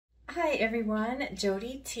Hi everyone,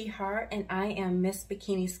 Jody T. Hart, and I am Miss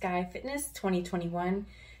Bikini Sky Fitness 2021.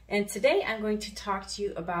 And today I'm going to talk to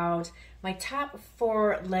you about my top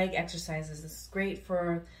 4 leg exercises. This is great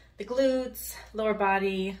for the glutes, lower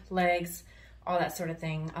body, legs, all that sort of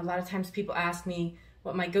thing. A lot of times people ask me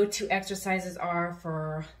what my go-to exercises are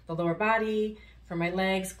for the lower body, for my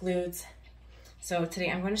legs, glutes. So today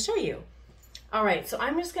I'm going to show you. All right, so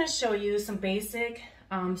I'm just going to show you some basic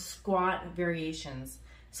squat variations.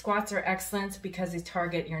 Squats are excellent because they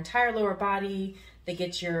target your entire lower body. They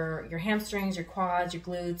get your hamstrings, your quads, your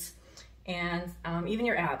glutes, and even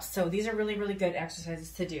your abs. So these are really, really good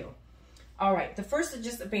exercises to do. All right, the first is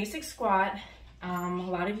just a basic squat. A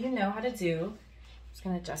lot of you know how to do. I'm just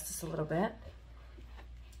gonna adjust this a little bit.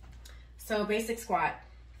 So basic squat,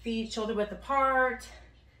 feet shoulder width apart,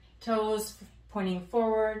 toes pointing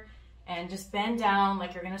forward, and just bend down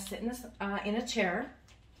like you're gonna sit in a chair.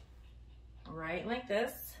 Right, like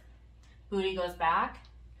this. Booty goes back,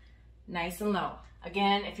 nice and low.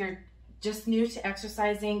 Again, if you're just new to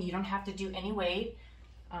exercising, you don't have to do any weight.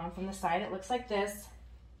 From the side, it looks like this.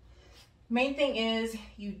 Main thing is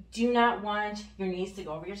you do not want your knees to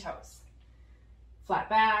go over your toes. Flat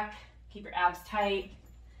back, keep your abs tight.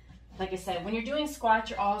 Like I said, when you're doing squats,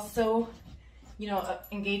 you're also,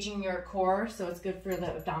 engaging your core, so it's good for the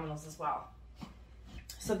abdominals as well.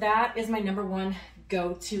 So that is my number 1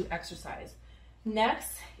 go-to exercise.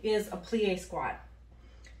 Next is a plie squat.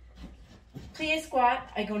 Plie squat,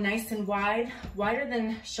 I go nice and wide, wider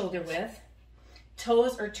than shoulder width.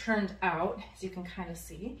 Toes are turned out, as you can kind of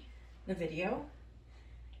see in the video.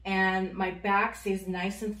 And my back stays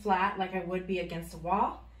nice and flat like I would be against a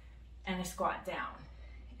wall. And I squat down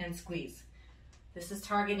and squeeze. This is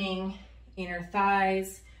targeting inner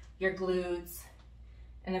thighs, your glutes,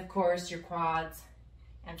 and of course your quads,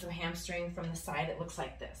 and some hamstring. From the side, it looks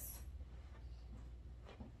like this.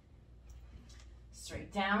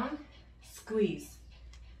 Straight down, squeeze.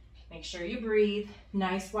 Make sure you breathe.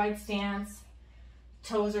 Nice wide stance.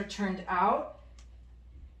 Toes are turned out.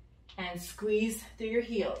 And squeeze through your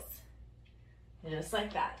heels. Just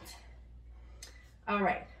like that. All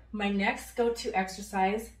right, my next go-to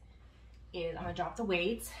exercise is, I'm gonna drop the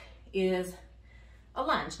weights, is a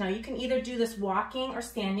lunge. Now you can either do this walking or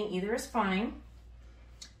standing, either is fine.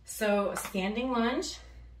 So a standing lunge,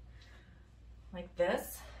 like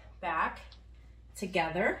this, back,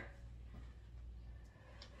 together.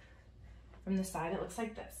 From the side, it looks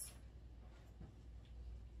like this.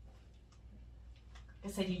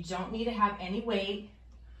 Like I said, you don't need to have any weight,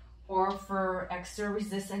 or for extra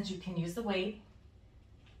resistance, you can use the weight.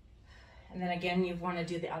 And then again, you want to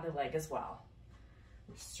do the other leg as well.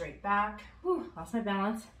 Straight back, whew, lost my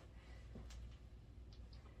balance.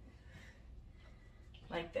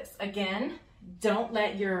 Like this. Again, don't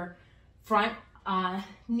let your front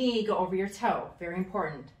knee go over your toe. Very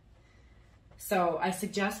important. So I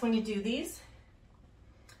suggest when you do these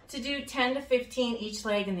to do 10 to 15 each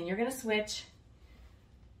leg, and then you're going to switch.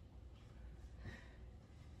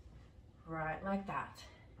 Right like that.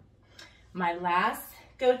 My last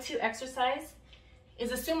go-to exercise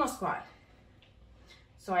is a sumo squat.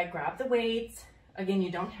 So I grab the weights. Again,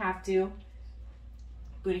 you don't have to.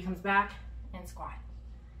 Booty comes back and squat.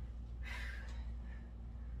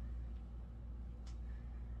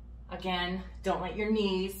 Again, don't let your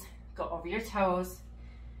knees go over your toes.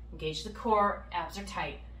 Engage the core, abs are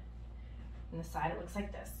tight. On the side, it looks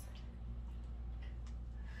like this.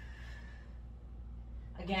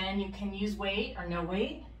 Again, you can use weight or no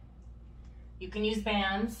weight. You can use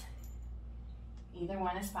bands. Either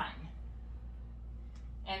one is fine.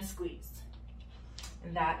 And squeeze.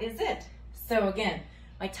 And that is it. So again,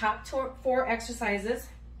 my top 4 exercises.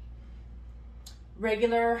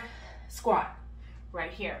 Regular squat,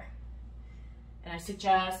 right here. And I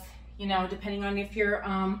suggest, depending on if you're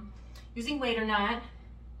using weight or not,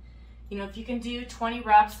 if you can do 20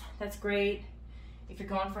 reps, that's great. If you're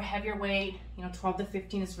going for heavier weight, 12 to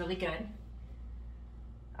 15 is really good.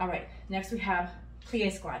 All right, next we have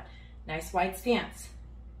plie squat. Nice wide stance.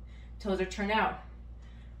 Toes are turned out.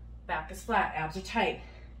 Back is flat, abs are tight.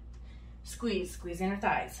 Squeeze, squeeze inner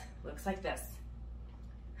thighs. Looks like this.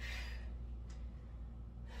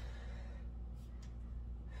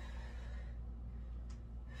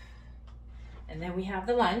 And then we have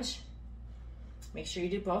the lunge. Make sure you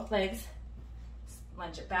do both legs.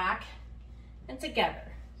 Lunge it back and together.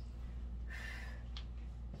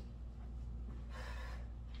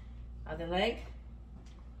 Other leg.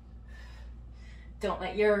 Don't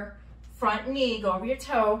let your front knee go over your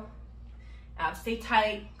toe. Abs stay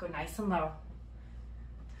tight, go nice and low.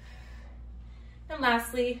 And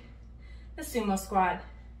lastly, the sumo squat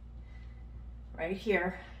right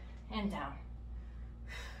here. and down.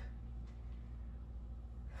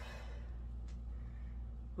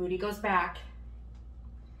 Booty goes back.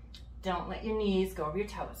 Don't let your knees go over your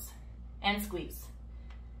toes. And squeeze.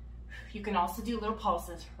 You can also do little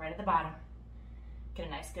pulses right at the bottom. Get a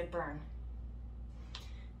nice good burn.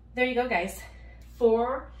 There you go, guys.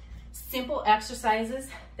 4 simple exercises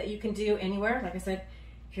that you can do anywhere. Like I said,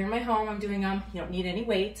 here in my home, I'm doing them. You don't need any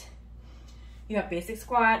weight. You have basic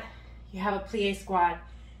squat, you have a plie squat,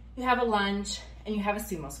 you have a lunge, and you have a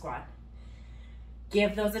sumo squat.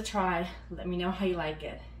 Give those a try. Let me know how you like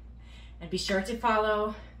it. And be sure to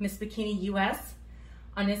follow Miss Bikini US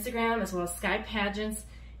on Instagram, as well as Sky Pageants.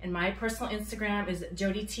 And my personal Instagram is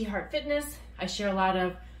Jody T. Hart Fitness. I share a lot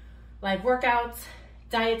of live workouts,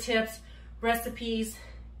 diet tips, recipes,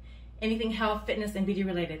 anything health, fitness, and beauty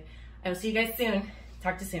related. I will see you guys soon.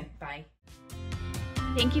 Talk to you soon. Bye.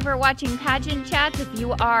 Thank you for watching Pageant Chats. If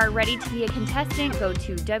you are ready to be a contestant, go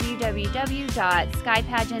to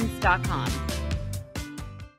www.skypageants.com.